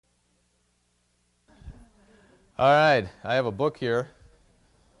All right, I have a book here,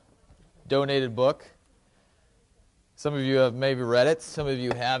 donated book. Some of you have maybe read it, some of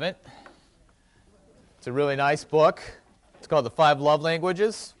you haven't. It's a really nice book. It's called The 5 Love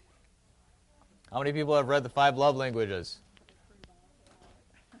Languages. How many people have read The 5 Love Languages?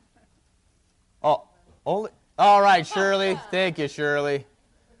 Oh, only. All right, Shirley. Thank you, Shirley.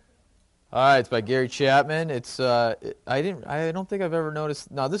 All right, it's by Gary Chapman. It's I don't think I've ever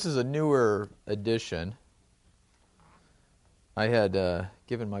noticed. Now, this is a newer edition. I had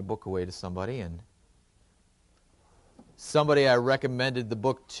given my book away to somebody, and somebody I recommended the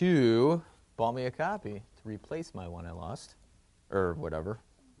book to bought me a copy to replace my one I lost, or whatever,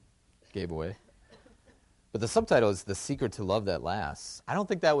 gave away. But the subtitle is The Secret to Love That Lasts. I don't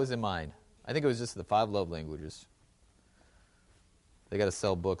think that was in mine. I think it was just the 5 love languages. They got to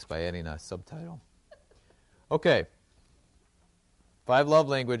sell books by adding a subtitle. Okay. 5 love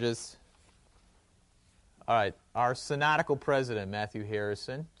languages. All right. Our synodical president, Matthew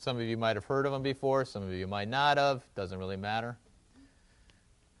Harrison. Some of you might have heard of him before. Some of you might not have. Doesn't really matter.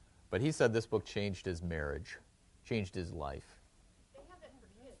 But he said this book changed his marriage, changed his life. They have it for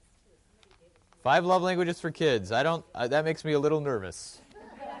kids, too. Somebody gave it to me. 5 love languages for kids. That makes me a little nervous.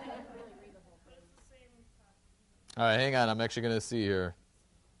 All right, hang on. I'm actually going to see here.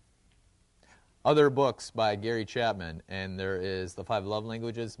 Other books by Gary Chapman, and there is the 5 Love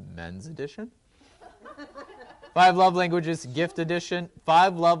Languages Men's Edition, 5 Love Languages Gift Edition,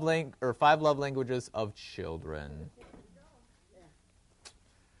 5 Love Languages of Children.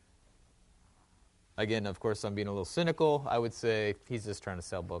 Again, of course, I'm being a little cynical. I would say he's just trying to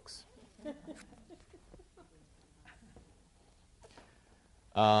sell books.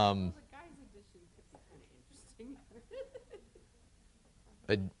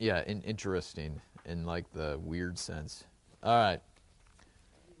 Interesting in like the weird sense. All right.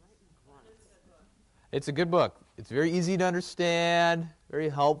 It's a good book. It's very easy to understand, very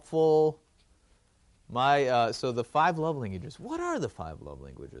helpful. So the 5 love languages. What are the 5 love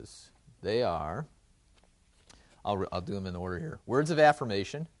languages? They are, I'll do them in order here. Words of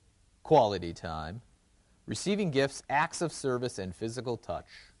affirmation, quality time, receiving gifts, acts of service, and physical touch.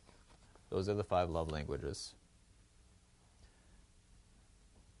 Those are the 5 love languages.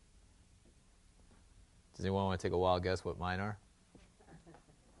 Does anyone want to take a wild guess what mine are?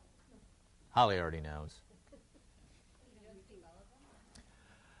 Holly already knows.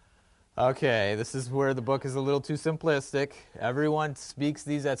 Okay, this is where the book is a little too simplistic. Everyone speaks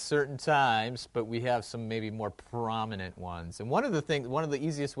these at certain times, but we have some maybe more prominent ones. And one of the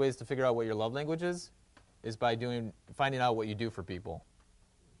easiest ways to figure out what your love language is by finding out what you do for people.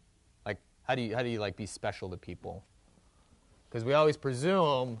 Like, how do you like be special to people? Because we always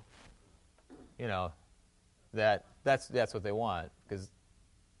presume, that that's what they want, because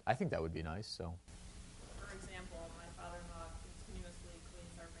I think that would be nice. So, for example, my father-in-law continuously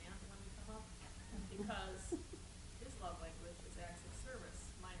cleans our van when we come up because his love language is acts of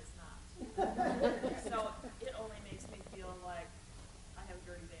service. Mine is not. So it only makes me feel like I have a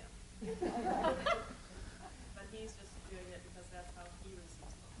dirty van. But he's just doing it because that's how he receives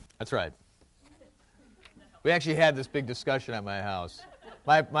love. That's right. We actually had this big discussion at my house,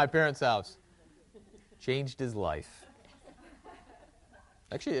 my parents' house. Changed his life.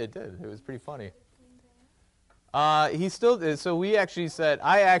 Actually, it did. It was pretty funny. He still did. So we actually said,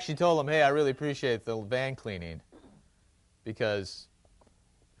 I actually told him, hey, I really appreciate the van cleaning, because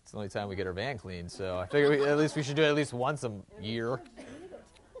it's the only time we get our van cleaned. So I figured at least we should do it at least once a year.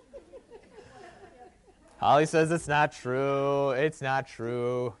 Holly says it's not true. It's not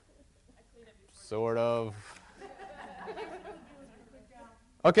true. Sort of.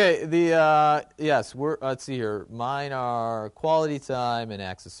 Okay, let's see here. Mine are quality time and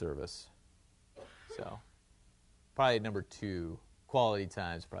acts of service. So, probably number 2. Quality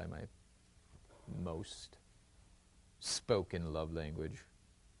time is probably my most spoken love language.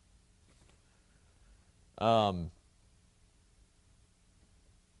 Let's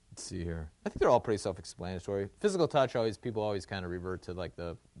see here. I think they're all pretty self-explanatory. Physical touch, people always kind of revert to like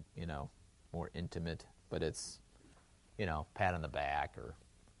the, more intimate, but it's, pat on the back or,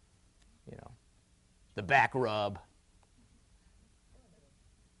 the back rub.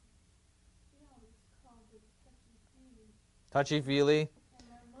 Touchy-feely.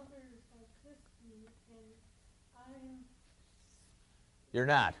 My mother is autistic, and I'm... You're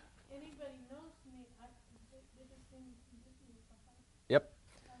not. Anybody knows me, they just think Yep.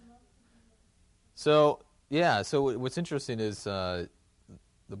 So what's interesting is the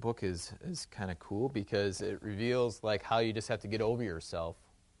book is kind of cool because it reveals like how you just have to get over yourself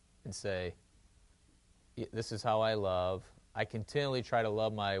and say, this is how I love. I continually try to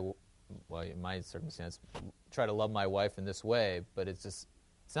love my well, in my circumstance, try to love my wife in this way, but it's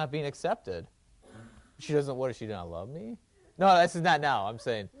not being accepted. She doesn't, what, does she not love me? No, this is not now. I'm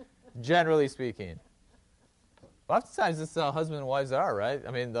saying, generally speaking. Oftentimes, this is how husband and wives are, right?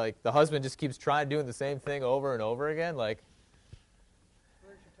 I mean, like, the husband just keeps doing the same thing over and over again, like.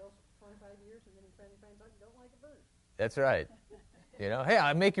 Learns your toast for 25 years, and then he finally finds out you don't like a bird. That's right. You know, hey,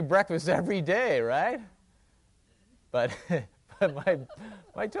 I make you breakfast every day, right? But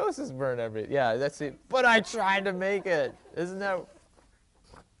my toast is burned every day. Yeah, that's it. But I tried to make it. Isn't that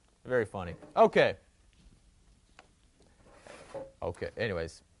very funny? Okay.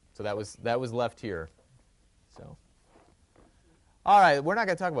 Anyways, so that was left here. So, all right, we're not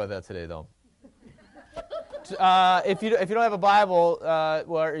going to talk about that today, though. If you don't have a Bible,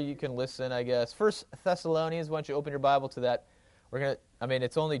 well, you can listen, I guess. 1 Thessalonians. Why don't you open your Bible to that?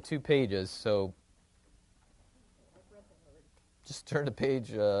 It's only 2 pages, so just turn to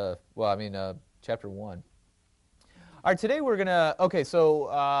page. Chapter 1. All right, today we're gonna. Okay, so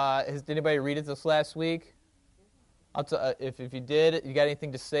did anybody read it this last week? If you did, you got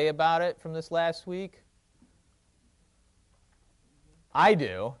anything to say about it from this last week? I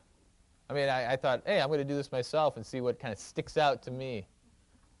do. I mean, I thought, hey, I'm going to do this myself and see what kind of sticks out to me.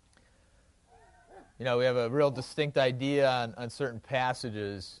 You know, we have a real distinct idea on certain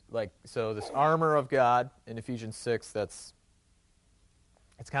passages. So this armor of God in Ephesians 6, it's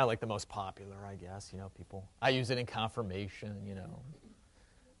kind of like the most popular, I guess. You know, people. I use it in confirmation, you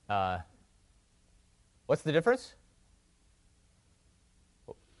know. What's the difference?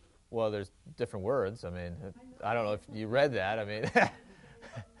 Well, there's different words. I mean, I don't know if you read that. I mean,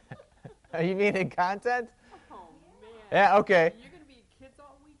 you mean in content? Oh, man. Yeah, okay. You're going to be kids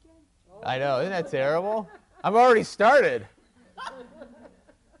all weekend? I know. Isn't that terrible? I've already started. But, in some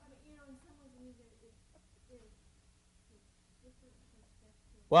ways, it's different perspectives.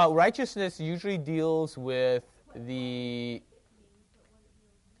 Well, righteousness usually deals with the...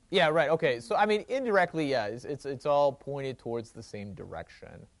 Yeah, right, okay. So, I mean, indirectly, yeah, it's all pointed towards the same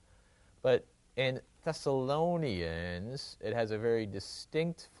direction. But in Thessalonians, it has a very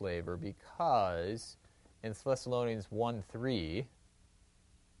distinct flavor because in Thessalonians 1:3,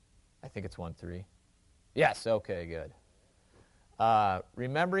 I think it's 1:3. Yes, okay, good.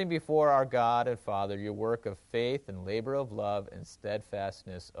 Remembering before our God and Father your work of faith and labor of love and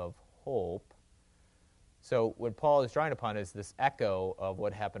steadfastness of hope. So what Paul is drawing upon is this echo of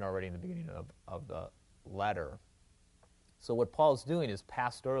what happened already in the beginning of the letter. So what Paul's doing is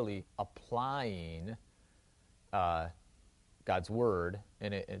pastorally applying God's word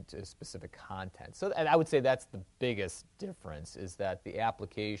into a specific content. So and I would say that's the biggest difference, is that the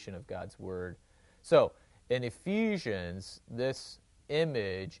application of God's word. So in Ephesians, this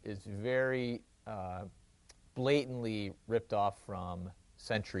image is very blatantly ripped off from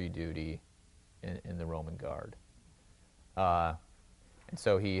sentry duty in the Roman guard. And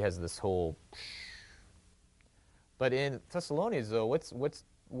so he has this whole... But in Thessalonians, though,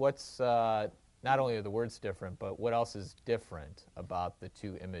 what's not only are the words different, but what else is different about the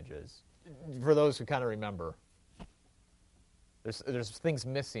two images? For those who kind of remember, there's things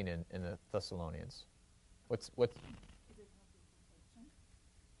missing in the Thessalonians. What's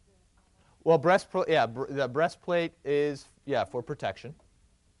well, breastplate. Yeah, the breastplate is for protection.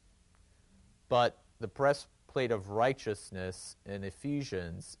 But the breastplate of righteousness in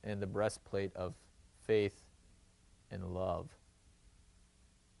Ephesians and the breastplate of faith and love.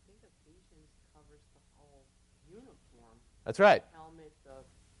 I think Ephesians covers the whole uniform. That's right. The helmet, the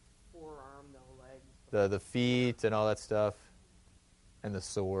forearm, the legs. The feet and all that stuff. And the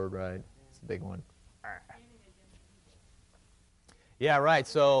sword, right? Yeah. It's a big one. Yeah, right.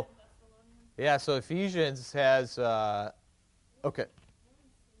 So, so Ephesians has, okay.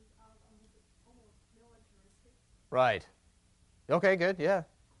 Right. Okay, good, yeah. And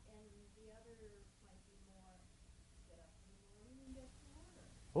the other might be more get up in the morning and get to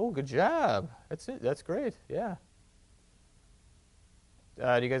work. Oh, good job. That's it. That's great, yeah.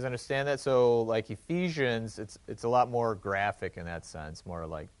 Do you guys understand that? So, like Ephesians, it's a lot more graphic in that sense, more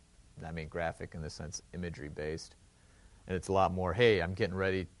like, graphic in the sense imagery-based. And it's a lot more, hey, I'm getting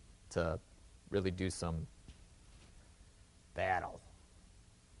ready to really do some battle.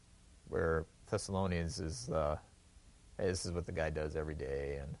 Where Thessalonians is, hey, this is what the guy does every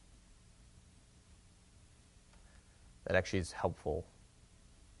day, and that actually is helpful.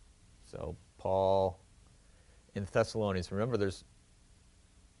 So Paul in Thessalonians, remember there's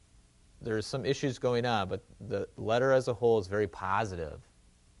some issues going on, but the letter as a whole is very positive.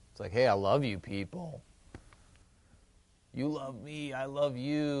 It's like, hey, I love you people. You love me, I love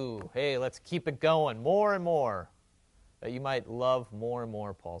you. Hey, let's keep it going more and more. that you might love more and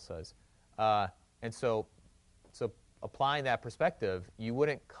more, Paul says. And so applying that perspective, you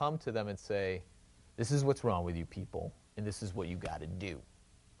wouldn't come to them and say, this is what's wrong with you people, and this is what you got to do.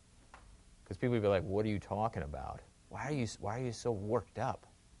 Because people would be like, what are you talking about? Why are you so worked up?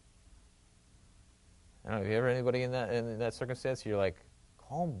 I don't know, have you ever anybody in that circumstance? You're like,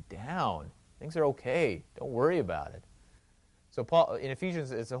 calm down. Things are okay. Don't worry about it. So Paul, in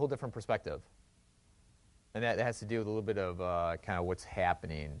Ephesians, it's a whole different perspective. And that has to do with a little bit of kind of what's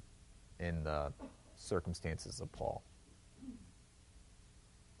happening in the circumstances of Paul.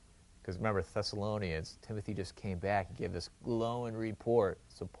 Because remember, Thessalonians, Timothy just came back and gave this glowing report.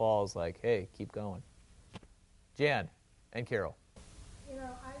 So Paul's like, hey, keep going. Jan and Carol. You know,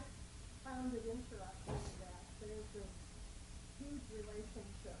 I found it interesting that there's this huge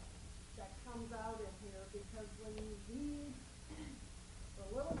relationship that comes out in here, because when you read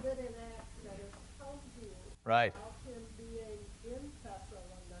the little bit in Acts that is told you Right. about him being in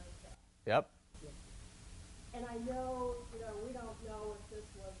Thessalonica. Yep. And I know, we don't know if this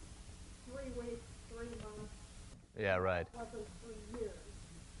was 3 weeks, 3 months. Yeah, right. It wasn't 3 years.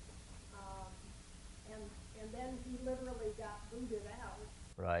 And then he literally got booted out.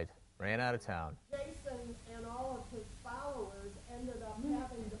 Right. Ran out of town. Jason and all of his followers ended up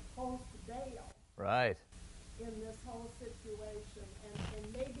having to post bail Right. in this whole situation.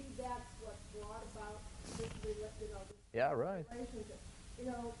 And maybe that's what brought about this, this Yeah, right. relationship.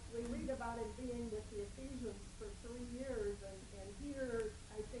 We read about him being with the Ephesians for 3 years, and here,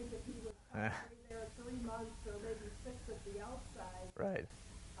 I think if he was probably there 3 months or maybe 6 at the outside, Right.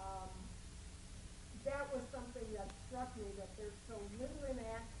 that was something that struck me, that there's so little in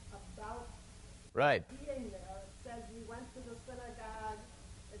Acts about Right. being there. It says he went to the synagogue.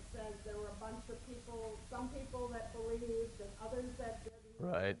 It says there were a bunch of people, some people that believed and others that didn't.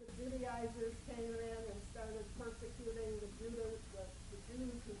 Right. The Judaizers came in and started persecuting the Jews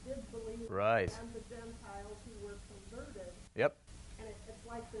who did believe, Right. and the Gentiles who were converted. Yep. And it's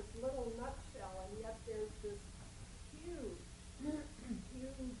like this little nutshell, and yet there's this huge, huge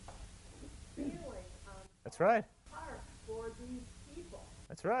feeling on That's right. part for these people.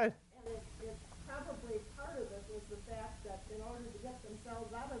 That's right. And it's probably part of it was the fact that in order to get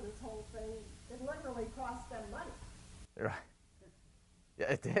themselves out of this whole thing, it literally cost them money. Right.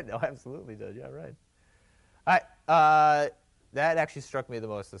 Yeah, it did. No, absolutely did. Yeah, right. All right. That actually struck me the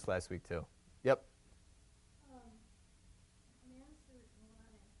most this last week, too. Yep. An answer, well,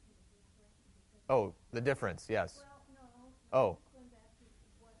 not answer, but a question. Because, Oh, the difference, yes. well, no. Oh. Going back to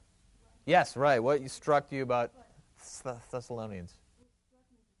what struck Yes, right. What struck you about Thessalonians? me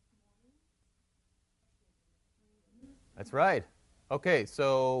this morning. That's right. Okay,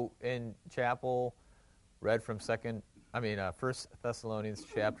 so in chapel, read from 1 Thessalonians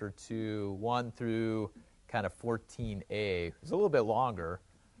chapter 2, 1 through kind of 14a. It's a little bit longer,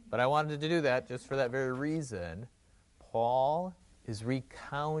 but I wanted to do that just for that very reason. Paul is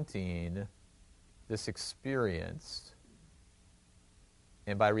recounting this experience,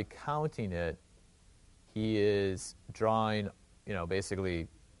 and by recounting it, he is drawing, basically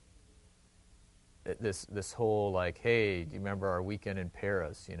this whole like, hey, do you remember our weekend in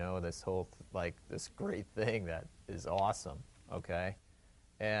Paris? This whole this great thing that is awesome, okay?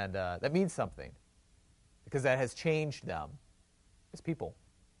 And that means something because that has changed them as people.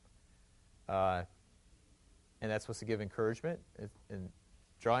 And that's supposed to give encouragement and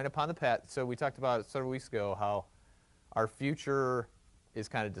drawing upon the past. So we talked about several weeks ago how our future is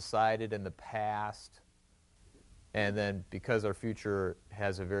kind of decided in the past, and then because our future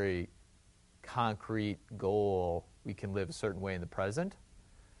has a very concrete goal, we can live a certain way in the present.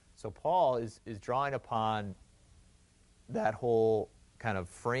 So Paul is drawing upon that whole kind of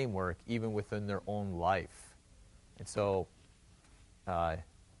framework even within their own life. And so,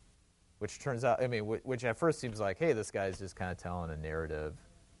 which turns out, which at first seems like, hey, this guy's just kind of telling a narrative.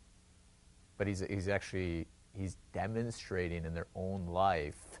 But he's demonstrating in their own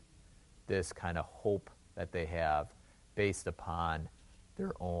life this kind of hope that they have based upon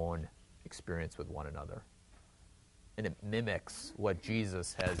their own experience with one another. And it mimics what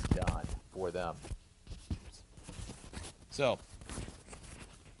Jesus has done for them. So,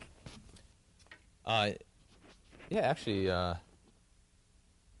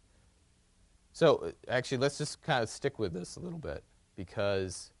 let's just kind of stick with this a little bit,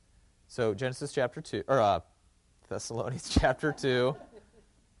 because, Genesis chapter 2, or Thessalonians chapter 2,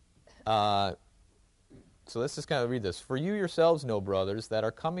 so let's just kind of read this. For you yourselves know, brothers, that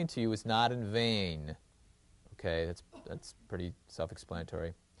our coming to you is not in vain. Okay, that's pretty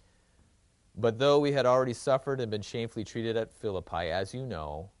self-explanatory. But though we had already suffered and been shamefully treated at Philippi, as you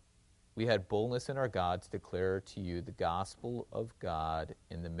know, we we had boldness in our God to declare to you the gospel of God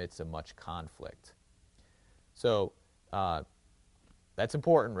in the midst of much conflict. So that's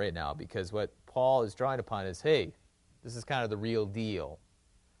important right now, because what Paul is drawing upon is, hey, this is kind of the real deal.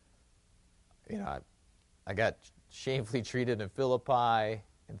 You know, I got shamefully treated in Philippi,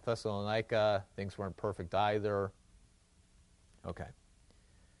 in Thessalonica. Things weren't perfect either. Okay.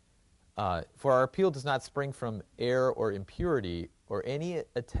 For our appeal does not spring from error or impurity or any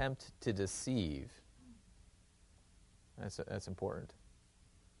attempt to deceive. That's important.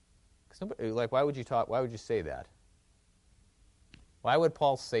 Like, why would you say that? Why would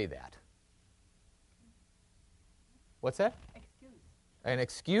Paul say that? What's that? Excuse. An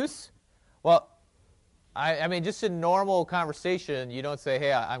excuse? Well, I mean, just in normal conversation, you don't say,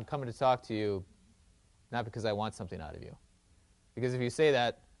 hey, I'm coming to talk to you, not because I want something out of you. Because if you say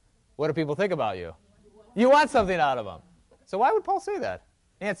that, what do people think about you? You want something out of them. So why would Paul say that?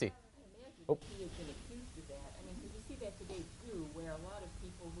 Nancy? I imagine he has been accused of that. I mean, because you see that today, too, where a lot of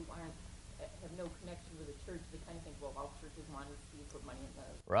people who have no connection with the church, they kind of think, well, all churches want is you put money in the...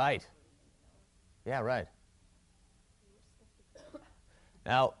 Right. Yeah, right.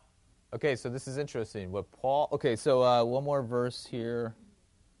 Now, okay, so this is interesting. One more verse here.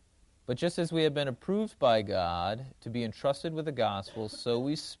 But just as we have been approved by God to be entrusted with the gospel, so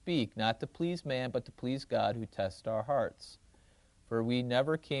we speak, not to please man, but to please God who tests our hearts. For we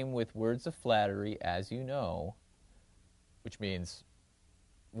never came with words of flattery, as you know, which means,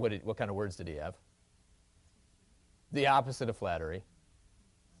 what kind of words did he have? The opposite of flattery.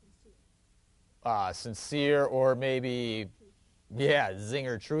 Sincere, or maybe,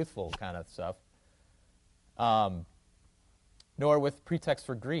 zinger, truthful kind of stuff. Nor with pretext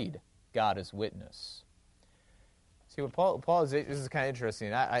for greed. God is witness. See, what Paul is, this is kind of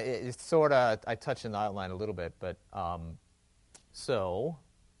interesting. I touched in the outline a little bit, but so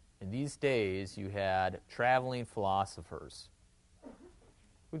in these days you had traveling philosophers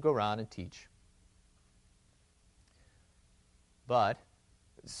who'd go around and teach. But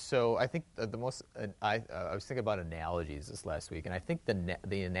so I think I was thinking about analogies this last week, and I think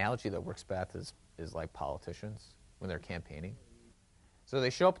the analogy that works best is like politicians when they're campaigning. So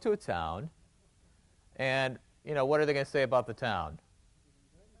they show up to a town, and, what are they going to say about the town?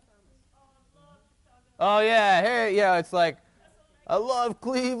 Oh, yeah, hey, it's like, I love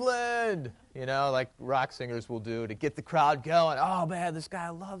Cleveland, like rock singers will do to get the crowd going. Oh, man, this guy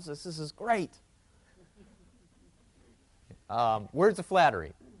loves us. This is great. Words of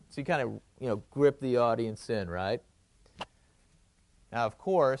flattery. So you kind of, grip the audience in, right? Now, of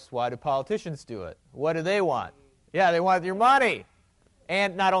course, why do politicians do it? What do they want? Yeah, they want your money.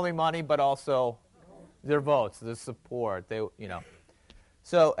 And not only money, but also their votes, the support.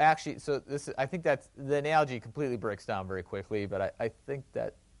 So actually, I think that's the analogy completely breaks down very quickly. But I think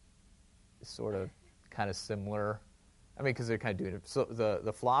that is sort of kind of similar. I mean, because they're kind of doing it. So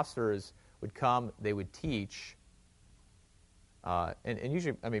the philosophers would come, they would teach, and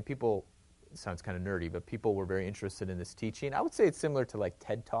usually, I mean, people. It sounds kind of nerdy, but people were very interested in this teaching. I would say it's similar to like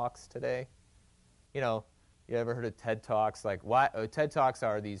TED Talks today. You ever heard of TED Talks? Like, TED Talks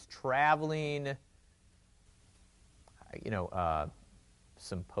are these traveling,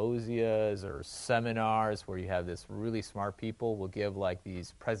 symposias or seminars where you have this really smart people will give like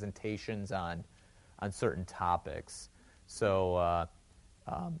these presentations on certain topics. So,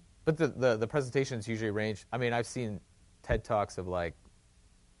 but the presentations usually range. I mean, I've seen TED Talks of like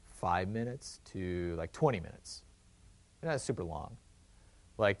 5 minutes to like 20 minutes. They're not super long.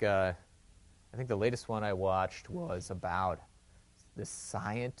 Like, I think the latest one I watched was about this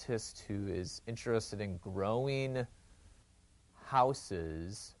scientist who is interested in growing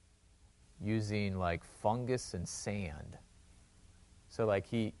houses using like fungus and sand. So like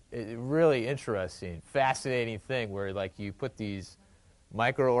really interesting, fascinating thing where like you put these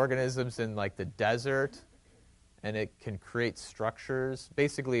microorganisms in like the desert and it can create structures.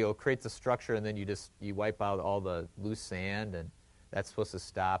 Basically it'll create the structure and then you wipe out all the loose sand, and that's supposed to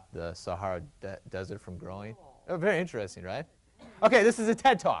stop the Sahara Desert from growing. Oh, very interesting, right? Okay, this is a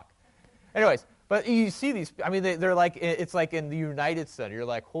TED Talk. Anyways, but you see these, I mean, they're like, it's like in the United Center. You're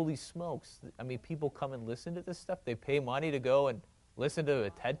like, holy smokes. I mean, people come and listen to this stuff. They pay money to go and listen to a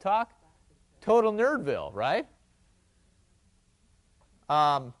TED Talk. Total Nerdville, right?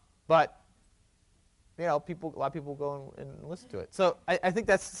 But, a lot of people go and listen to it. So I think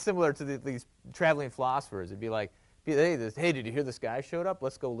that's similar to these traveling philosophers. It'd be like, hey, did you hear this guy showed up?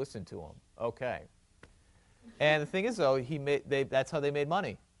 Let's go listen to him. Okay. And the thing is, though, that's how they made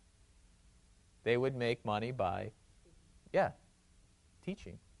money. They would make money by,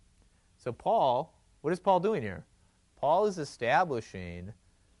 teaching. So Paul, what is Paul doing here? Paul is establishing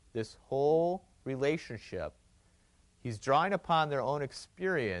this whole relationship. He's drawing upon their own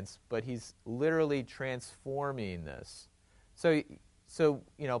experience, but he's literally transforming this. So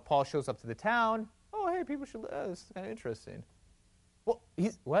Paul shows up to the town. Oh, hey, people should. This is kind of interesting. Well,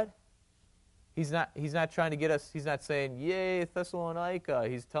 He's not trying to get us. He's not saying, "Yay, Thessalonica."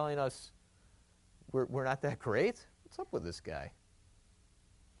 He's telling us we're not that great. What's up with this guy?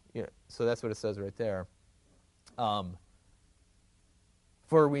 So that's what it says right there.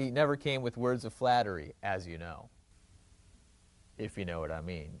 For we never came with words of flattery, as you know. If you know what I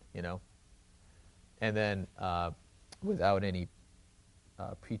mean, And then without any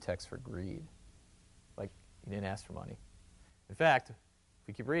pretext for greed. Like, he didn't ask for money. In fact, if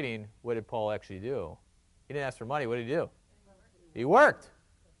we keep reading, what did Paul actually do? He didn't ask for money. What did he do? He worked.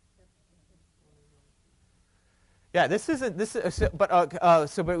 Yeah, but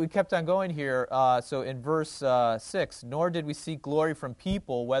we kept on going here. So in verse 6, nor did we seek glory from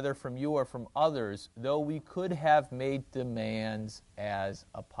people, whether from you or from others, though we could have made demands as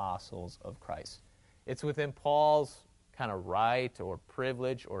apostles of Christ. It's within Paul's kind of right or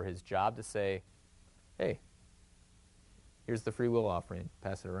privilege or his job to say, hey, here's the free will offering.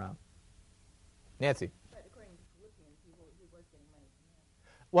 Pass it around. Nancy. But according to Philippians, he was getting money from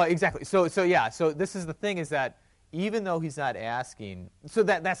them. Well, exactly. So this is the thing is that even though he's not asking, so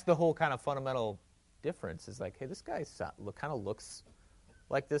that's the whole kind of fundamental difference is like, hey, this guy kind of looks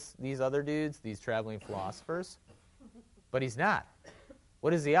like these other dudes, these traveling philosophers, but he's not.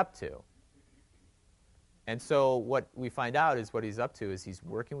 What is he up to? And so what we find out is what he's up to is he's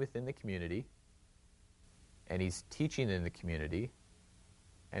working within the community, and he's teaching in the community,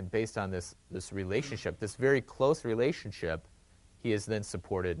 and based on this relationship, this very close relationship, he is then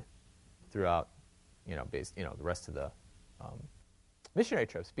supported throughout, the rest of the missionary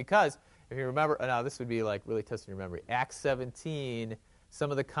trips. Because if you remember, now this would be like really testing your memory. Acts 17,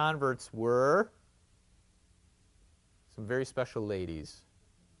 some of the converts were some very special ladies,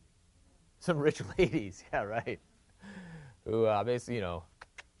 some rich ladies, yeah, right, who basically,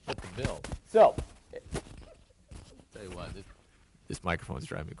 fit the bill. So, tell you what, this microphone's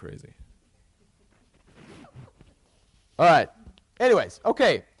driving me crazy. All right. Anyways,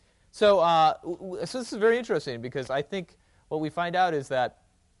 okay. So this is very interesting because I think what we find out is that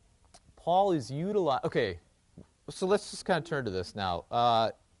Paul is utilizing. Okay, so let's just kind of turn to this now.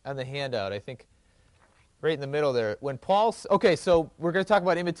 On the handout, I think right in the middle there, when Paul's. Okay, so we're going to talk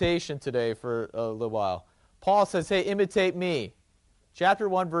about imitation today for a little while. Paul says, hey, imitate me. Chapter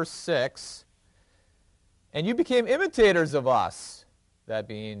 1, verse 6. And you became imitators of us, that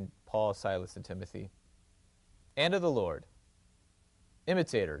being Paul, Silas, and Timothy, and of the Lord.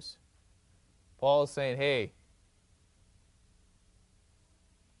 Imitators. Paul is saying, hey,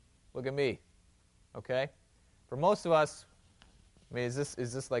 look at me. Okay? For most of us, I mean, is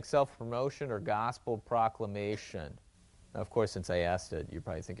this like self-promotion or gospel proclamation? Now, of course, since I asked it, you're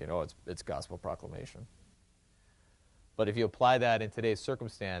probably thinking, oh, it's gospel proclamation. But if you apply that in today's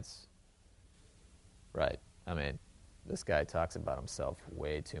circumstance, right, I mean, this guy talks about himself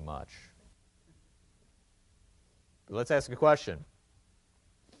way too much. But let's ask a question.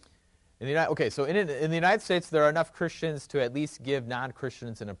 In the United States, there are enough Christians to at least give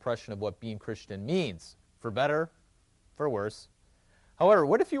non-Christians an impression of what being Christian means, for better, for worse. However,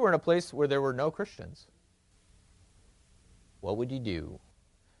 what if you were in a place where there were no Christians? What would you do?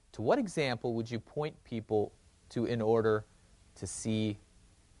 To what example would you point people to in order to see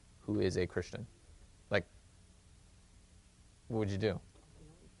who is a Christian? Like, what would you do?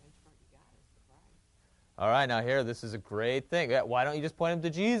 All right, now here, this is a great thing. Why don't you just point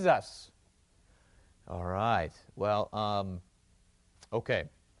them to Jesus? All right. Well, okay.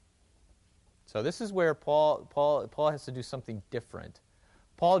 So this is where Paul has to do something different.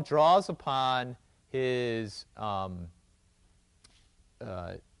 Paul draws upon his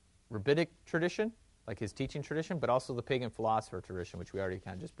rabbinic tradition, like his teaching tradition, but also the pagan philosopher tradition, which we already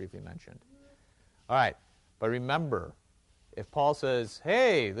kind of just briefly mentioned. All right. But remember, if Paul says,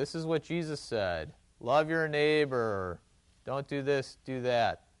 hey, this is what Jesus said, love your neighbor, don't do this, do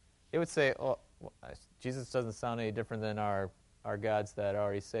that, they would say, oh, Jesus doesn't sound any different than our gods that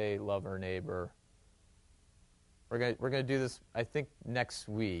already say love our neighbor. We're going to do this, I think, next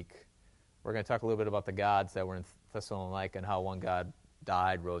week. We're going to talk a little bit about the gods that were in Thessalonica and how one God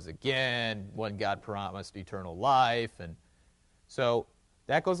died, rose again, one God promised eternal life. And so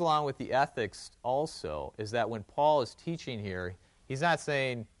that goes along with the ethics also, is that when Paul is teaching here, he's not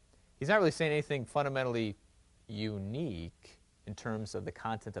really saying anything fundamentally unique in terms of the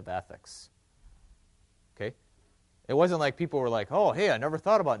content of ethics. Okay? It wasn't like people were like, oh, hey, I never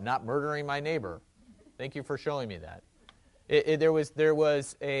thought about not murdering my neighbor. Thank you for showing me that. There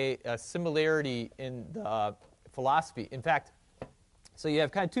was a similarity in the philosophy. In fact, so you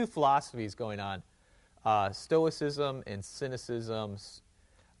have kind of two philosophies going on, Stoicism and Cynicism.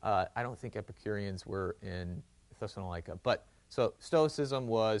 I don't think Epicureans were in Thessalonica, but so Stoicism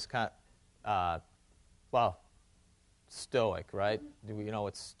was kind of, Stoic, right? Do we know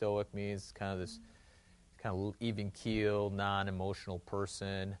what Stoic means? Kind of this kind of even-keeled, non-emotional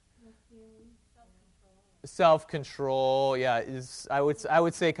person. Self-control, yeah. I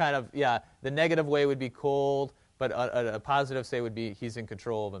would say kind of, yeah, the negative way would be cold, but a positive say would be he's in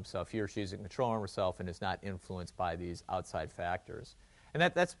control of himself. He or she is in control of himself and is not influenced by these outside factors. And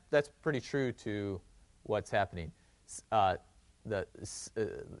that's pretty true to what's happening.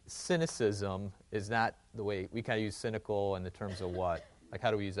 Cynicism is not the way we kind of use cynical in the terms of what? Like,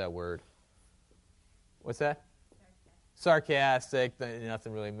 how do we use that word? What's that? Sarcastic.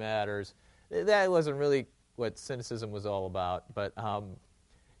 Nothing really matters. That wasn't really what cynicism was all about. But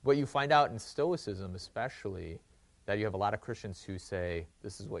what you find out in Stoicism, especially, that you have a lot of Christians who say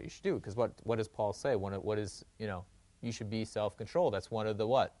this is what you should do. Because what does Paul say? What is, you should be self-controlled. That's one of the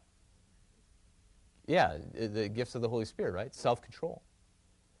what? Yeah, the gifts of the Holy Spirit, right? Self-control.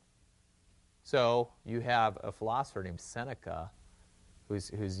 So you have a philosopher named Seneca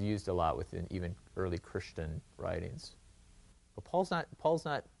who's used a lot within even early Christian writings. But Paul's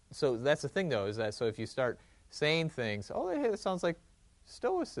not, so that's the thing, though, is that so if you start saying things, oh, hey, that sounds like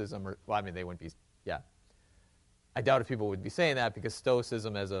Stoicism, they wouldn't be, yeah. I doubt if people would be saying that because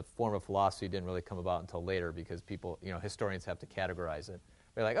Stoicism as a form of philosophy didn't really come about until later because people, historians have to categorize it.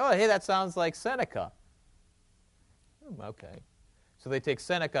 They're like, oh, hey, that sounds like Seneca. Okay. So they take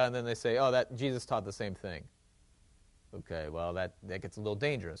Seneca and then they say, oh, that Jesus taught the same thing. Okay, well, that gets a little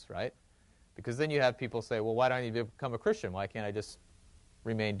dangerous, right? Because then you have people say, well, why don't I need to become a Christian? Why can't I just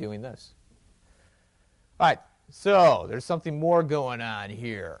remain doing this? All right, so there's something more going on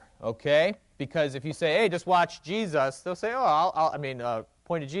here, okay? Because if you say, hey, just watch Jesus, they'll say, oh,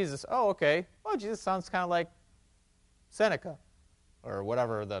 point to Jesus. Oh, okay. Well, Jesus sounds kind of like Seneca or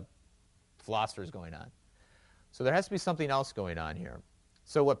whatever the philosopher is going on. So there has to be something else going on here.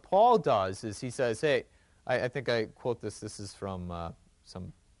 So what Paul does is he says, hey, I think I quote this. This is from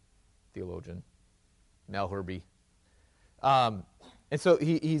some theologian, Malherbe. And so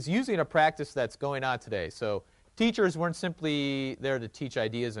he's using a practice that's going on today. So teachers weren't simply there to teach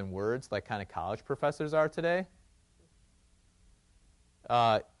ideas and words like kind of college professors are today.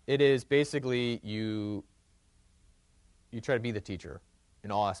 It is basically you try to be the teacher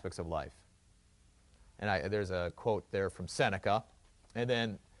in all aspects of life. And there's a quote there from Seneca. And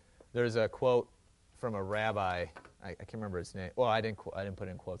then there's a quote from a rabbi. I can't remember his name. Well, I didn't put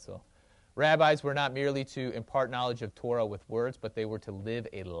in quotes, though. Rabbis were not merely to impart knowledge of Torah with words, but they were to live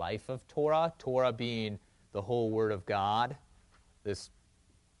a life of Torah, Torah being the whole Word of God.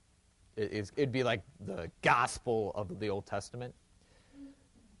 It'd be like the gospel of the Old Testament.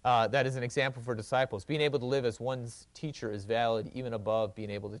 That is an example for disciples. Being able to live as one's teacher is valid even above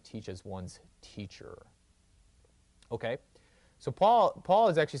being able to teach as one's teacher. Okay? So Paul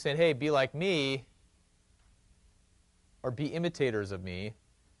is actually saying, hey, be like me, or be imitators of me.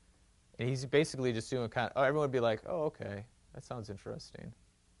 And he's basically just doing everyone would be like, oh, okay, that sounds interesting.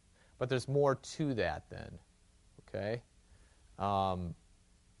 But there's more to that then. Okay?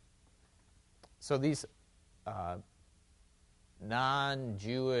 So these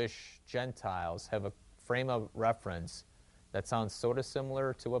non-Jewish Gentiles have a frame of reference that sounds sort of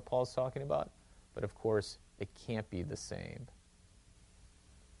similar to what Paul's talking about, but of course it can't be the same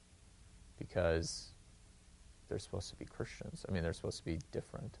because they're supposed to be Christians. They're supposed to be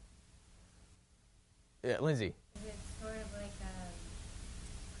different. Yeah, Lindsay. Is it sort of like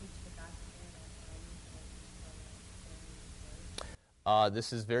preach the gospel?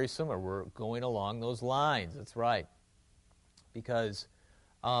 This is very similar. We're going along those lines. That's right. Because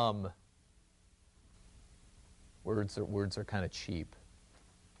words are kind of cheap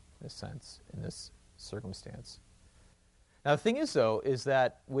in a sense, in this circumstance. Now, the thing is, though, is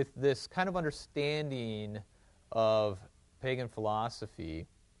that with this kind of understanding of pagan philosophy,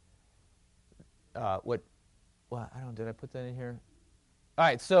 did I put that in here? All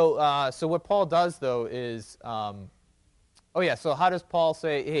right, so what Paul does, though, is, so how does Paul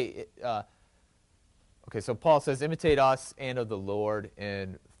say, hey, so Paul says, imitate us and of the Lord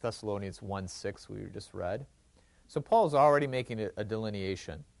in Thessalonians 1:6 we just read. So Paul's already making a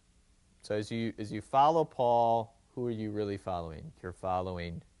delineation. So as you follow Paul, who are you really following? You're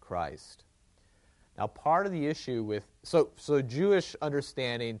following Christ. Now part of the issue with, so Jewish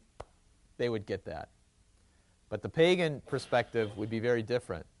understanding, they would get that. But the pagan perspective would be very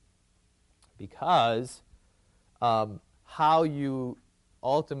different because how how you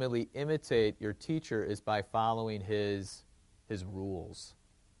ultimately imitate your teacher is by following his rules.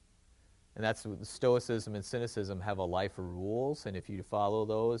 And that's what Stoicism and Cynicism have a life of rules, and if you follow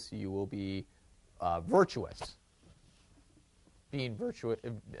those, you will be virtuous. Being virtuous,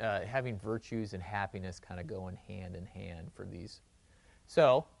 having virtues and happiness kind of going hand in hand for these.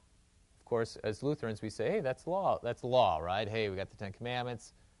 So, of course, as Lutherans, we say, hey, that's law. That's law, right? Hey, we got the Ten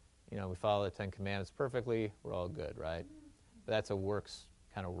Commandments. You know, we follow the Ten Commandments perfectly. We're all good, right? But that's a works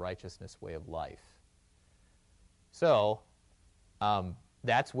kind of righteousness way of life. So,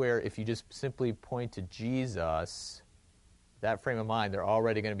 that's where if you just simply point to Jesus, that frame of mind, they're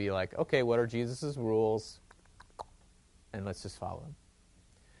already going to be like, okay, what are Jesus' rules? And let's just follow them.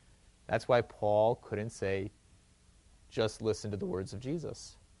 That's why Paul couldn't say, just listen to the words of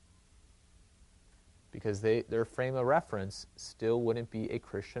Jesus. Because their frame of reference still wouldn't be a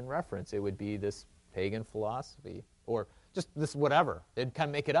Christian reference. It would be this pagan philosophy, or just this whatever. They'd kind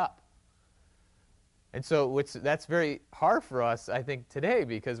of make it up. And so that's very hard for us, I think, today,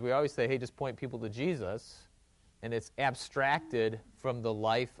 because we always say, hey, just point people to Jesus, and it's abstracted from the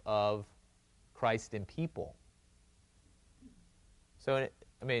life of Christ in people. So,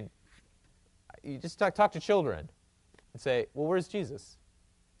 I mean, you just talk to children and say, well, where's Jesus?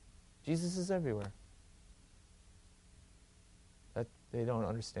 Jesus is everywhere. They don't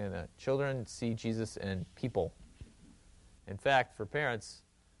understand that. Children see Jesus in people. In fact, for parents,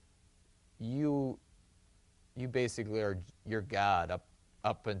 you basically are your God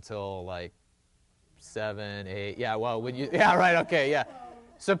up until like 7, 8. Yeah, well, yeah, right, okay, yeah.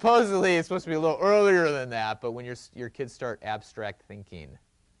 Supposedly it's supposed to be a little earlier than that, but when your kids start abstract thinking,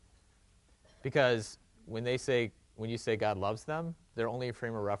 because when you say God loves them, their only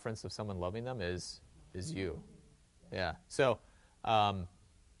frame of reference of someone loving them is you. Yeah. So,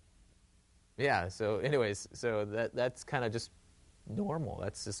 So, anyways, that's kind of just normal.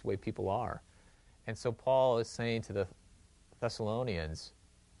 That's just the way people are. And so Paul is saying to the Thessalonians,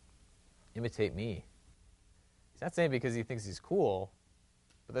 imitate me. He's not saying because he thinks he's cool,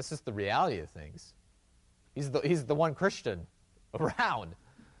 but that's just the reality of things. He's the one Christian around.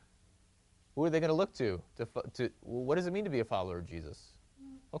 Who are they going to look to? What does it mean to be a follower of Jesus?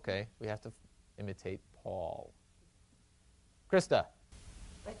 Okay, we have to imitate Paul. Krista.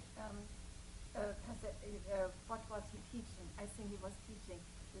 But what was he teaching? I think he was teaching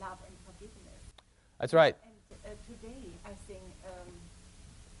love and forgiveness. That's right. And today, I think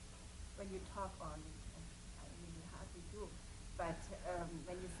when you talk on, I mean, you hardly do, but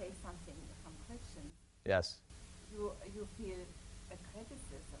when you say something from Christians, Yes. you feel a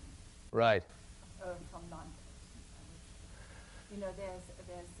criticism Right. from non-Christians. You know, there's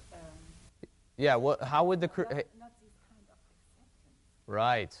Yeah. Well, how would the not this kind of acceptance.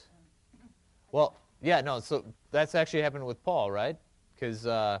 right? Well, yeah. No. So that's actually happened with Paul, right? Because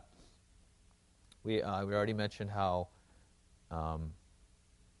we already mentioned how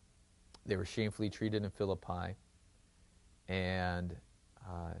they were shamefully treated in Philippi, and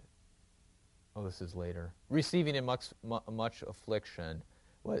this is later, receiving in much affliction.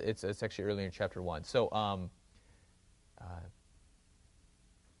 Well, it's actually earlier in chapter 1. So,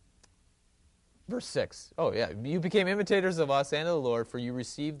 verse 6. Oh, yeah. You became imitators of us and of the Lord, for you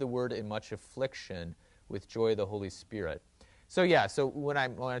received the word in much affliction with joy of the Holy Spirit. So, yeah. So when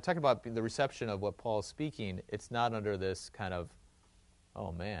I talk about the reception of what Paul is speaking, it's not under this kind of,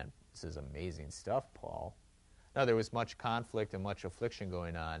 oh man, this is amazing stuff, Paul. No, there was much conflict and much affliction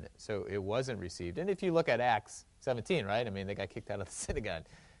going on, so it wasn't received. And if you look at Acts 17, right? I mean, they got kicked out of the synagogue.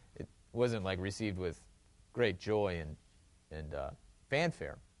 It wasn't like received with great joy and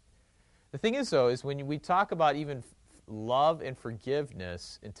fanfare. The thing is, though, is when we talk about even love and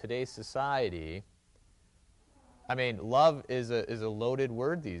forgiveness in today's society, I mean, love is a loaded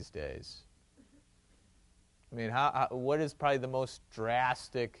word these days. I mean, what is probably the most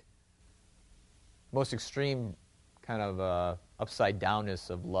drastic, most extreme kind of upside downness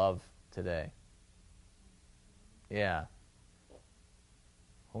of love today? Yeah.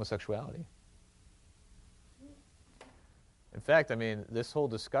 Homosexuality. In fact, I mean, this whole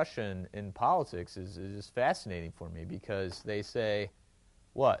discussion in politics is just fascinating for me because they say,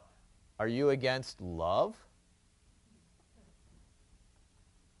 what? Are you against love?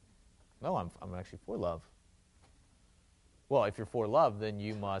 No, I'm actually for love. Well, if you're for love, then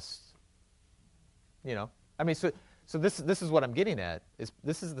you must, I mean, so this is what I'm getting at.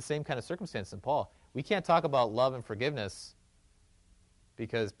 This is the same kind of circumstance in Paul. We can't talk about love and forgiveness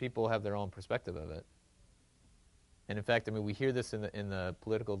because people have their own perspective of it. And in fact, I mean, we hear this in the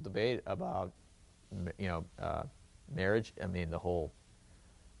political debate about, marriage. I mean, the whole,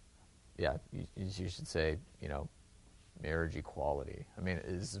 you should say, marriage equality. I mean,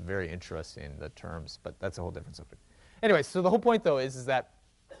 it's very interesting, the terms, but that's a whole different subject. Anyway, so the whole point, though, is that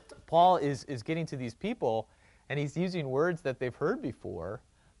Paul is getting to these people, and he's using words that they've heard before,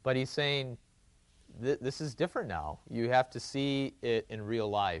 but he's saying, this is different now. You have to see it in real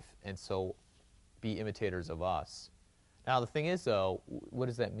life, and so be imitators of us. Now, the thing is, though, what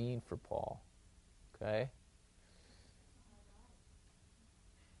does that mean for Paul?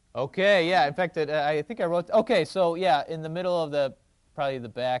 Okay, yeah. In fact, I think I wrote... Okay, so, yeah, in the middle of probably the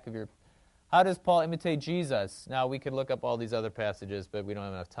back of your... How does Paul imitate Jesus? Now, we could look up all these other passages, but we don't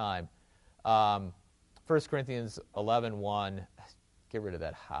have enough time. 1 Corinthians 11:1. Get rid of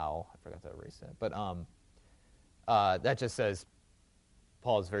that how. I forgot to erase that. But that just says,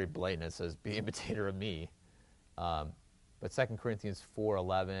 Paul is very blatant. It says, be imitator of me. But 2 Corinthians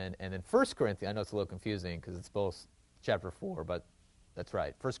 4:11, and then 1 Corinthians, I know it's a little confusing because it's both chapter 4, but that's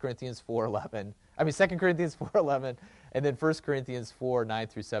right. 1 Corinthians 4:11, 2 Corinthians 4:11, and then 1 Corinthians 4:9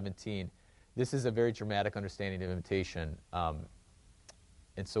 through 17. This is a very dramatic understanding of imitation.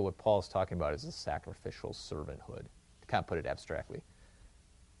 And so what Paul's talking about is a sacrificial servanthood, to kind of put it abstractly,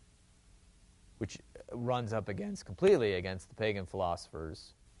 which runs up completely against the pagan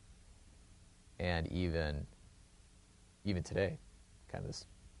philosophers and even today, kind of this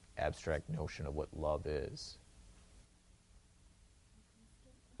abstract notion of what love is.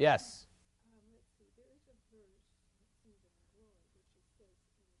 Yes? Let's see, there is a verse that's in the Lord, which it says in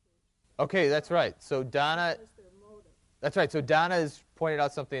verse. Okay, that's right. So Donna... What's their motive? That's right. So Donna has pointed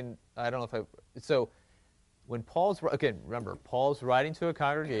out something, I don't know if so when remember, Paul's writing to a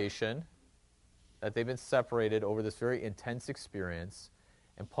congregation that they've been separated over this very intense experience,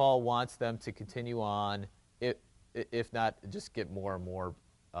 and Paul wants them to continue on, if not just get more and more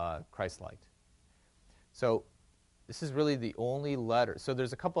Christ-like. So this is really the only letter. So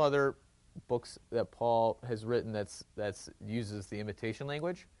there's a couple other books that Paul has written that's uses the imitation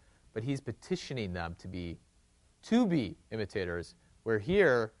language, but he's petitioning them to be imitators, where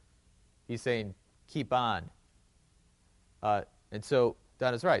here he's saying, keep on. And so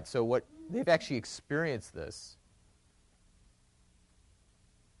Donna's right. So what they've actually experienced this.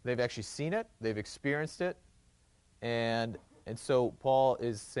 They've actually seen it. They've experienced it. And so Paul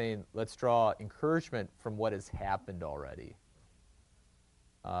is saying, let's draw encouragement from what has happened already.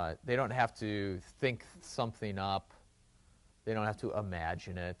 They don't have to think something up. They don't have to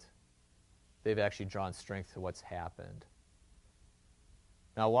imagine it. They've actually drawn strength to what's happened.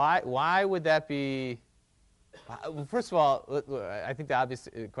 Now, why would that be? Well, first of all, I think the obvious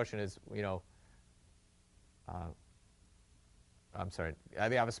question is, I'm sorry.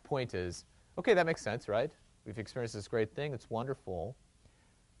 The obvious point is, okay, that makes sense, right? We've experienced this great thing. It's wonderful.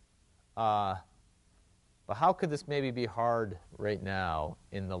 But how could this maybe be hard right now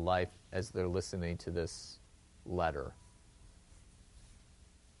in the life as they're listening to this letter?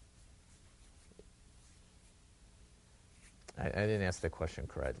 I didn't ask the question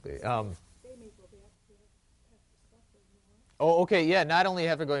correctly. They may go back to have to suffer more. Oh, okay, yeah. Not only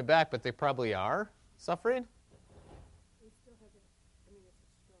have they going back, but they probably are suffering. They still have it. I mean, it's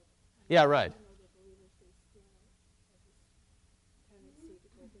a struggle. Yeah, right. I know the believers, they still have this tendency to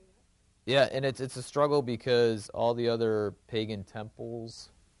go back. Yeah, and it's a struggle because all the other pagan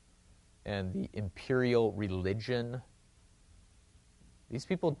temples and the imperial religion, these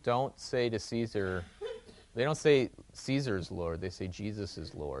people don't say to Caesar, they don't say Caesar's Lord, they say Jesus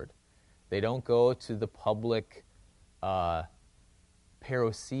is Lord. They don't go to the public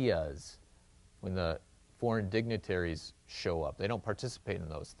parousias when the foreign dignitaries show up. They don't participate in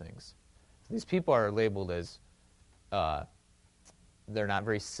those things. So these people are labeled as, they're not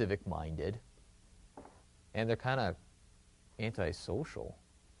very civic-minded, and they're kind of antisocial.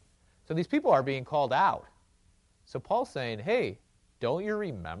 So these people are being called out. So Paul's saying, hey, don't you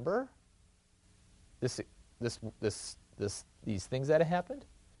remember these things that have happened?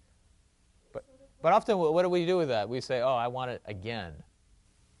 But often, what do we do with that? We say, oh, I want it again.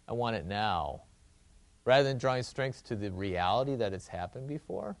 I want it now. Rather than drawing strength to the reality that it's happened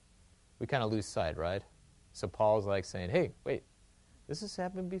before, we kind of lose sight, right? So Paul's like saying, hey, wait, this has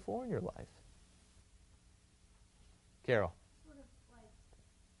happened before in your life. Carol. Sort of like,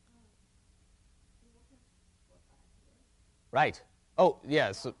 you look at 4 or 5 years. Right. Oh,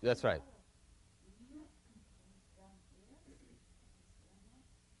 yeah, so that's right.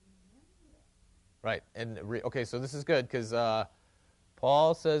 Right. And okay, so this is good because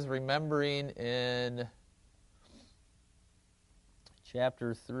Paul says remembering in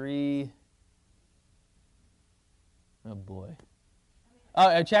chapter 3. Oh boy.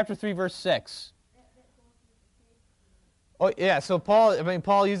 Chapter 3, verse 6. Oh, yeah, so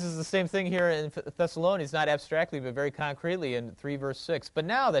Paul uses the same thing here in Thessalonians, not abstractly, but very concretely in 3 verse 6. But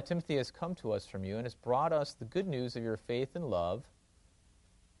now that Timothy has come to us from you and has brought us the good news of your faith and love,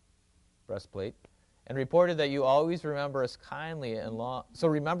 breastplate, and reported that you always remember us kindly and long. So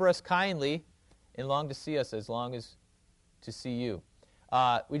remember us kindly and long to see us as long as to see you.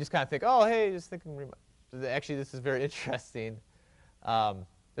 We just kind of think, oh, hey, just thinking. Actually, this is very interesting.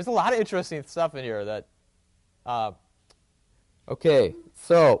 There's a lot of interesting stuff in here that. Okay,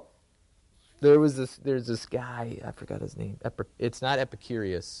 so there's this guy, I forgot his name. It's not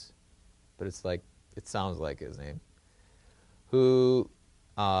Epicurus, but it sounds like his name. Who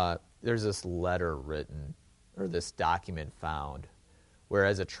there's this letter written, or this document found, where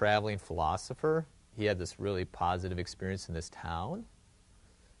as a traveling philosopher, he had this really positive experience in this town,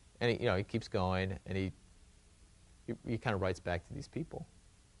 and he keeps going, and he kind of writes back to these people.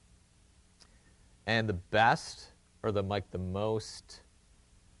 And the best, or the most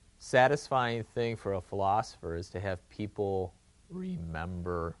satisfying thing for a philosopher is to have people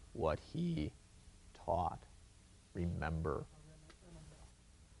remember what he taught. Remember.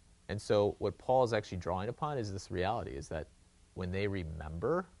 And so what Paul is actually drawing upon is this reality, is that when they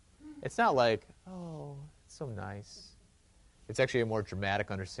remember, it's not like, oh, it's so nice. It's actually a more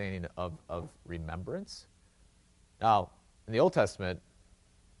dramatic understanding of remembrance. Now, in the Old Testament,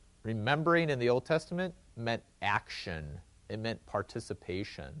 remembering in the Old Testament meant action. It meant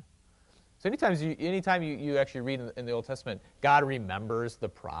participation. So anytime you actually read in the Old Testament, God remembers the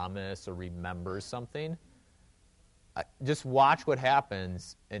promise or remembers something, just watch what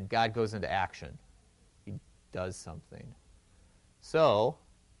happens, and God goes into action. He does something. So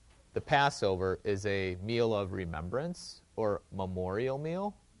the Passover is a meal of remembrance, or memorial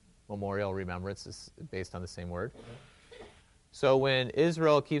meal. Memorial remembrance is based on the same word. So when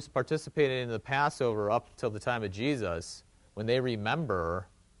Israel keeps participating in the Passover up till the time of Jesus, when they remember,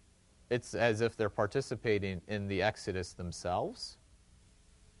 it's as if they're participating in the Exodus themselves.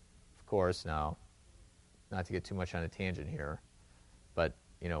 Of course, now, not to get too much on a tangent here, but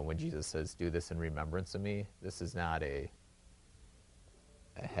when Jesus says, "Do this in remembrance of me," this is not a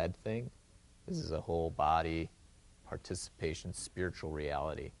head thing. This is a whole body participation, spiritual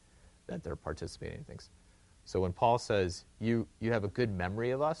reality that they're participating in things. So when Paul says, you have a good memory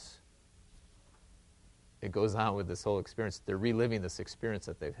of us, it goes on with this whole experience. They're reliving this experience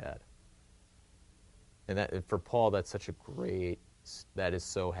that they've had. And for Paul, that is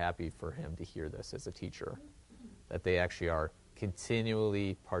so happy for him to hear this as a teacher, that they actually are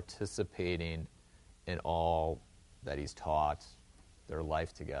continually participating in all that he's taught, their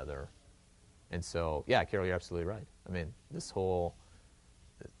life together. And so, yeah, Carol, you're absolutely right. I mean, this whole,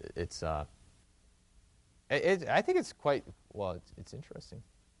 I think it's quite, it's interesting.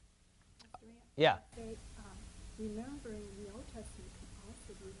 Yeah. Remembering the Old Testament can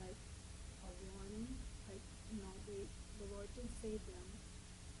also be like a warning, like, the Lord did save them,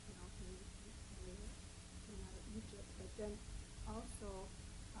 when they came out of Egypt, but then also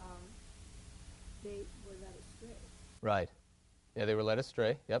they were led astray. Right. Yeah, they were led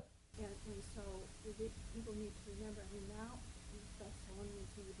astray, yep. And so people need to remember, now in Thessalonians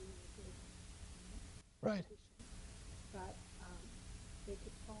he would be in a good right. position, but they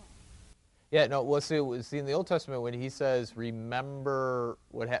could fall. Yeah, no, well, see, in the Old Testament, when he says, remember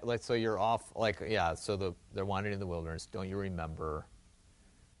so you're off, so they're wandering in the wilderness, don't you remember?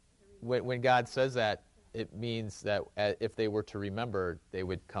 When God says that, it means that if they were to remember, they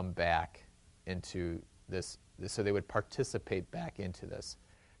would come back into this, so they would participate back into this.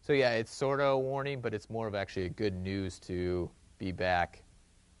 So yeah, it's sort of a warning, but it's more of actually a good news to be back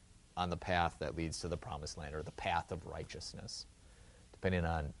on the path that leads to the promised land, or the path of righteousness, depending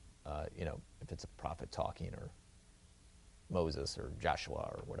on if it's a prophet talking, or Moses, or Joshua,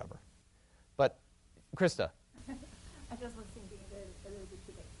 or whatever. But, Krista. I just was thinking a little bit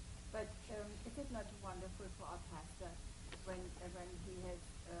today. But is it not wonderful for our pastor when he has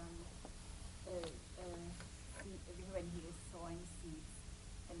when he is sowing seeds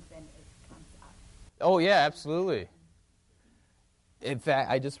and then it comes up? Oh yeah, absolutely. In fact,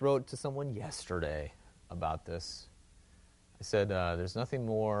 I just wrote to someone yesterday about this. I said, there's nothing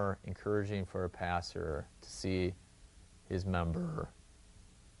more encouraging for a pastor to see his member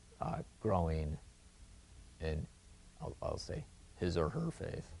growing in, I'll say, his or her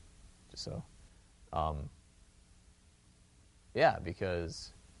faith. Just so. Yeah,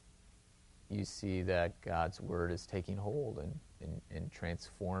 because you see that God's word is taking hold and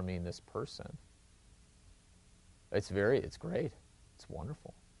transforming this person. It's great. It's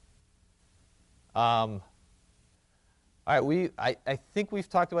wonderful. All right, I think we've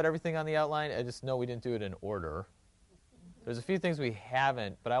talked about everything on the outline. I just know we didn't do it in order. There's a few things we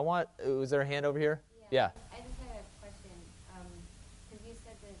haven't, but was there a hand over here? Yeah. I just had a question, because you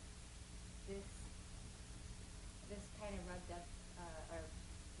said that this kind of rubbed up, or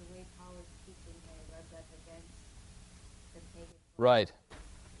the way Paul was teaching kind of rubbed up against the pagan culture. Right.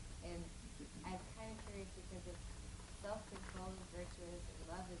 And I'm kind of curious because if self-control is virtuous and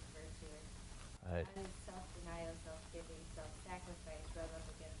love is virtuous, Right. how does self-denial, self-giving, self-sacrifice rub up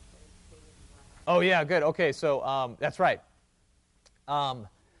against the pagan life? Oh, yeah, good. Okay, so that's right.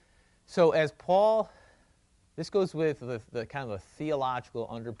 So as Paul, this goes with the kind of the theological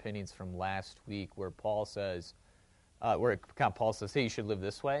underpinnings from last week, where Paul says, hey, you should live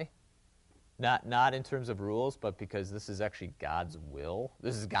this way, not in terms of rules, but because this is actually God's will.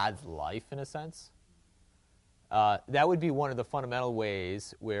 This is God's life, in a sense. That would be one of the fundamental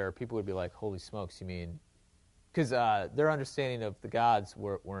ways where people would be like, "Holy smokes, you mean?" Because their understanding of the gods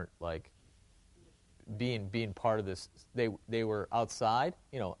weren't like being part of this. They were outside,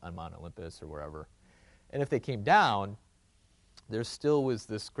 on Mount Olympus or wherever. And if they came down, there still was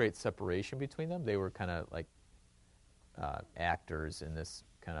this great separation between them. They were kind of like actors in this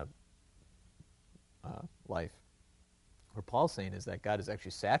kind of life. What Paul's saying is that God has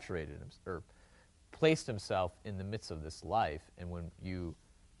actually saturated him, or placed himself in the midst of this life, and when you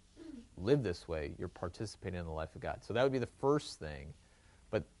live this way, you're participating in the life of God. So that would be the first thing.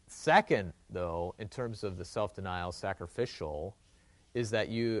 But second, though, in terms of the self-denial, sacrificial, is that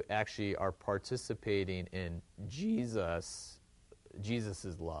you actually are participating in Jesus's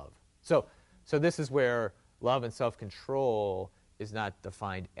love. So this is where love and self-control is not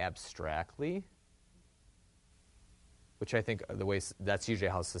defined abstractly, which I think that's usually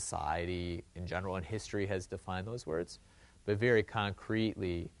how society in general and history has defined those words, but very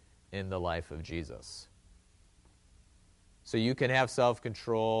concretely in the life of Jesus. So you can have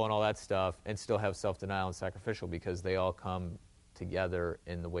self-control and all that stuff and still have self-denial and sacrificial, because they all come together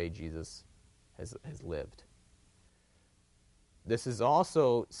in the way Jesus has lived. This is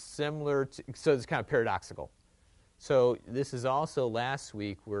also similar to, so it's kind of paradoxical. So this is also last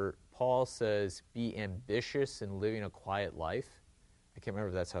week where Paul says, be ambitious in living a quiet life. I can't remember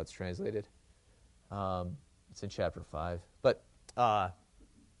if that's how it's translated. It's in chapter 5. But, I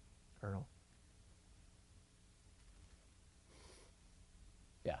don't know.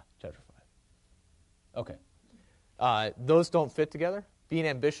 Yeah, chapter 5. Okay. Those don't fit together. Being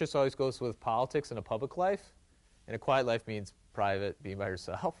ambitious always goes with politics and a public life, and a quiet life means private, being by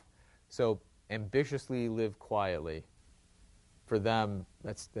yourself. So ambitiously live quietly. For them,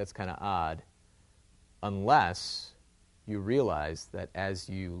 that's kind of odd, unless you realize that as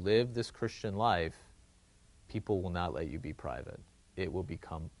you live this Christian life, people will not let you be private. It will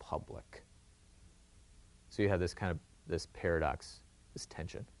become public. So you have this kind of this paradox, this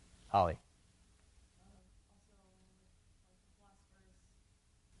tension. Holly.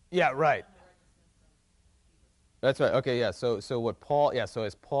 Yeah, right. That's right. Okay, yeah. So what Paul, so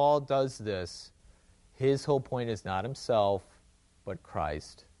as Paul does this, his whole point is not himself, but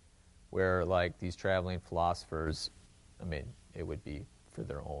Christ. Where like these traveling philosophers, it would be for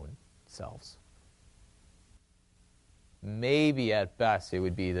their own selves. Maybe at best it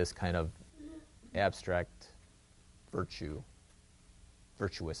would be this kind of abstract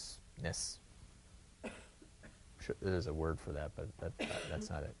virtuousness. Sure, there's a word for that, but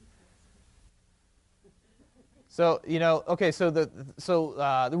that's not it. So okay. So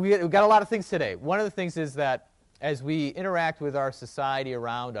we got a lot of things today. One of the things is that as we interact with our society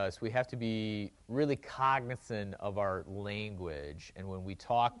around us, we have to be really cognizant of our language. And when we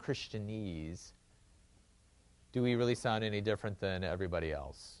talk Christianese, do we really sound any different than everybody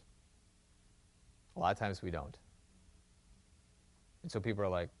else? A lot of times we don't. And so people are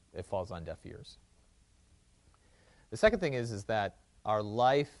like, it falls on deaf ears. The second thing is that our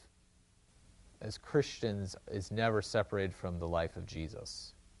life as Christians is never separated from the life of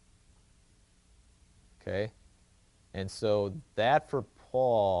Jesus. Okay? And so that for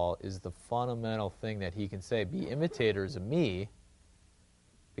Paul is the fundamental thing that he can say, be imitators of me,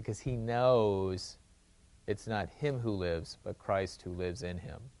 because he knows it's not him who lives, but Christ who lives in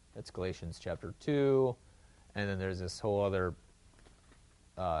him. That's Galatians chapter 2, and then there's this whole other,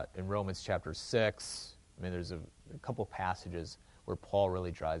 in Romans chapter 6, there's a couple passages where Paul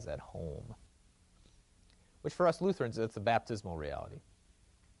really drives that home. Which for us Lutherans, that's a baptismal reality.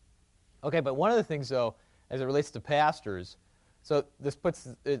 Okay, but one of the things, though, as it relates to pastors, so this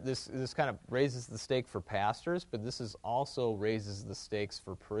kind of raises the stake for pastors, but this is also raises the stakes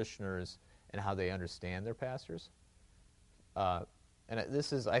for parishioners and how they understand their pastors. And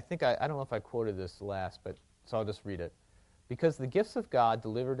this is, I think, I don't know if I quoted this last, but so I'll just read it. Because the gifts of God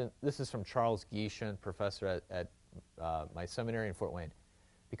delivered in, this is from Charles Gieshan, professor at my seminary in Fort Wayne.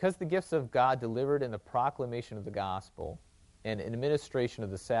 Because the gifts of God delivered in the proclamation of the gospel and administration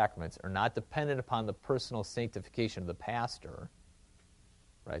of the sacraments are not dependent upon the personal sanctification of the pastor,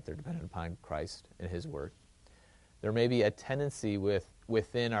 right? They're dependent upon Christ and his word. There may be a tendency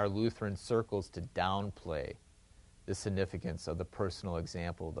within our Lutheran circles to downplay the significance of the personal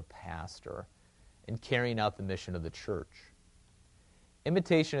example of the pastor in carrying out the mission of the church.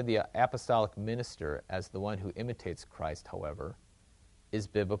 Imitation of the apostolic minister as the one who imitates Christ, however, is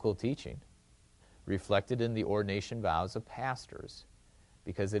biblical teaching, reflected in the ordination vows of pastors,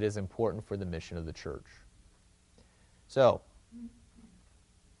 because it is important for the mission of the church. So,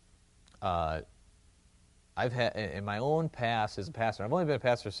 I've had, in my own past as a pastor, I've only been a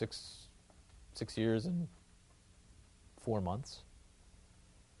pastor 6 years and 4 months.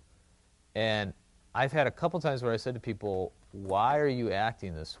 And I've had a couple times where I said to people, why are you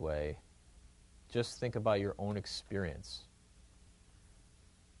acting this way? Just think about your own experience.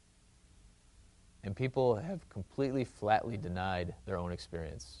 And people have completely, flatly denied their own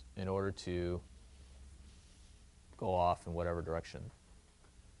experience in order to go off in whatever direction.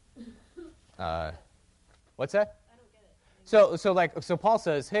 What's that? I don't get it. So Paul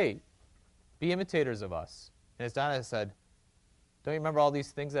says, hey, be imitators of us. And as Donna said, don't you remember all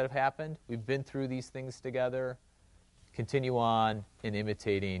these things that have happened? We've been through these things together. Continue on in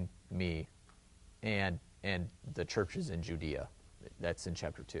imitating me and the churches in Judea. That's in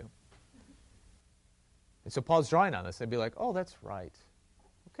chapter 2. And so Paul's drawing on this. They'd be like, oh, that's right.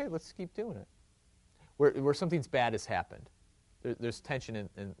 Okay, let's keep doing it. Where something's bad has happened. There's tension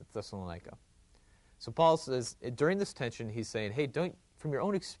in Thessalonica. So Paul says, during this tension, he's saying, hey, from your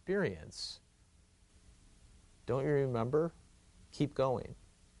own experience, don't you remember? Keep going.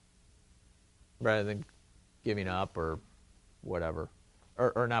 Rather than giving up or whatever.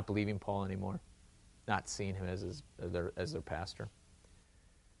 Or not believing Paul anymore. Not seeing him as their pastor.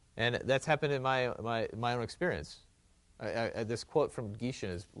 And that's happened in my own experience. This quote from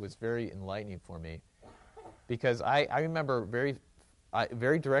Gieschen was very enlightening for me, because I remember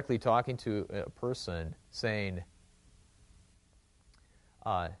very directly talking to a person saying,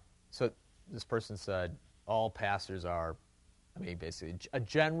 so this person said, all pastors are, basically a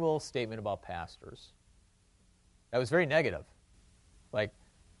general statement about pastors. That was very negative. Like,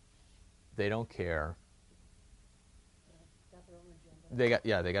 they don't care. They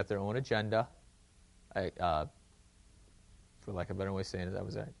got their own agenda. For lack of a better way of saying it, that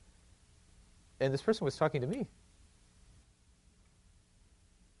was it. And this person was talking to me.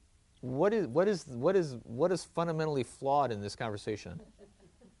 What is fundamentally flawed in this conversation?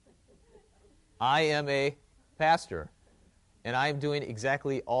 I am a pastor, and I am doing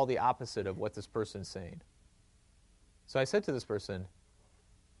exactly all the opposite of what this person is saying. So I said to this person,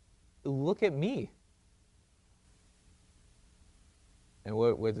 look at me. And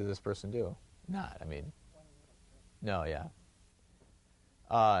what did this person do? No, yeah.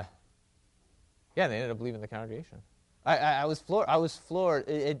 They ended up leaving the congregation. I was floored.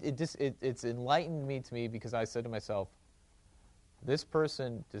 It's enlightened to me because I said to myself, this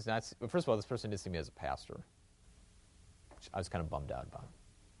person does not. First of all, this person didn't see me as a pastor, which I was kind of bummed out about,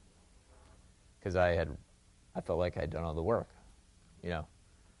 because I felt like I had done all the work.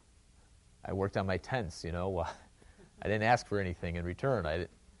 I worked on my tents. I didn't ask for anything in return.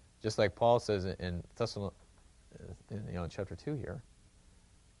 Just like Paul says in Thessalonica, in chapter 2 here.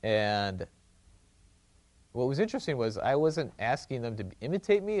 And what was interesting was I wasn't asking them to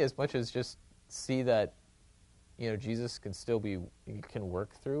imitate me as much as just see that, Jesus can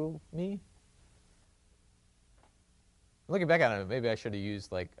work through me. Looking back on it, maybe I should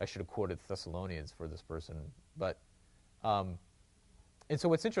have quoted Thessalonians for this person. But, and so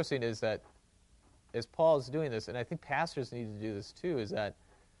what's interesting is that as Paul is doing this, and I think pastors need to do this too, is that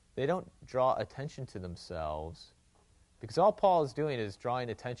they don't draw attention to themselves, because all Paul is doing is drawing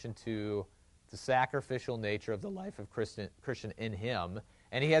attention to the sacrificial nature of the life of Christian in him,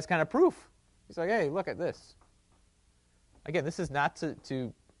 and he has kind of proof. He's like, hey, look at this. Again, this is not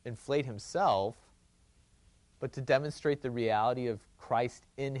to inflate himself, but to demonstrate the reality of Christ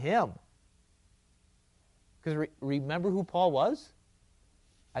in him. Because remember who Paul was?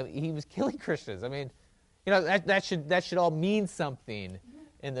 He was killing Christians. That should all mean something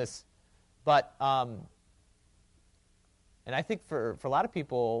in this. But and I think for a lot of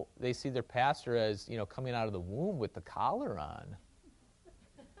people, they see their pastor as coming out of the womb with the collar on.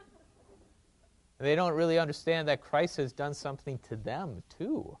 And they don't really understand that Christ has done something to them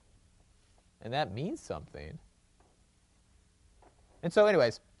too, and that means something. And so,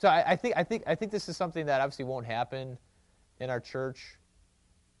 anyways, I think this is something that obviously won't happen in our church.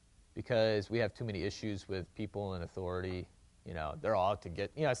 because we have too many issues with people in authority. You know, they're all out to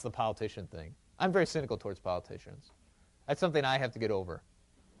get, you know, it's the politician thing. I'm very cynical towards politicians. That's something I have to get over.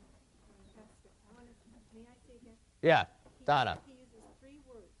 Pastor, may I say again? Yeah, Donna. He uses 3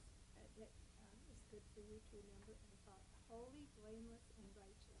 words that is good for you to remember and thought: holy, blameless, and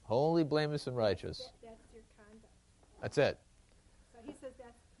righteous. Holy, blameless, and righteous. That's your conduct. That's it. So he says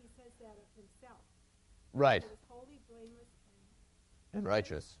that of himself. Right. He was holy, blameless, And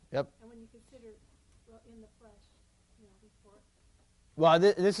righteous. Yep. and when you consider, well, in the flesh, you know, before. Well,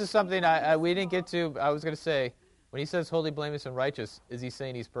 this is something we didn't get to. I was going to say, when he says holy, blameless, and righteous, is he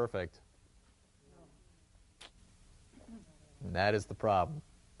saying he's perfect? And that is the problem.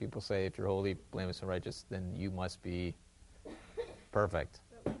 People say if you're holy, blameless, and righteous, then you must be perfect.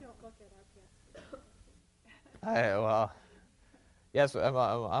 But we don't look at our past. Well, yes,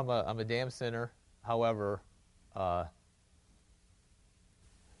 I'm a damn sinner. However,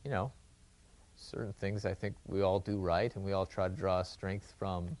 you know, certain things I think we all do right, and we all try to draw strength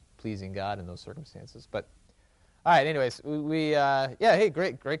from pleasing God in those circumstances. But all right, anyways, hey,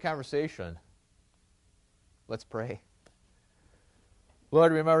 great conversation. Let's pray.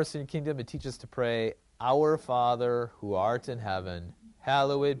 Lord, remember us in your kingdom and teach us to pray. Our Father, who art in heaven,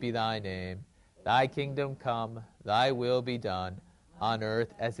 hallowed be thy name. Thy kingdom come, thy will be done, on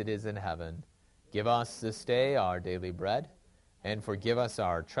earth as it is in heaven. Give us this day our daily bread, and forgive us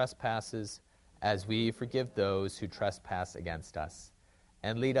our trespasses, as we forgive those who trespass against us.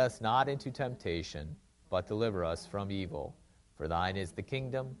 And lead us not into temptation, but deliver us from evil. For thine is the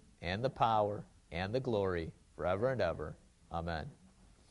kingdom, and the power, and the glory, forever and ever. Amen.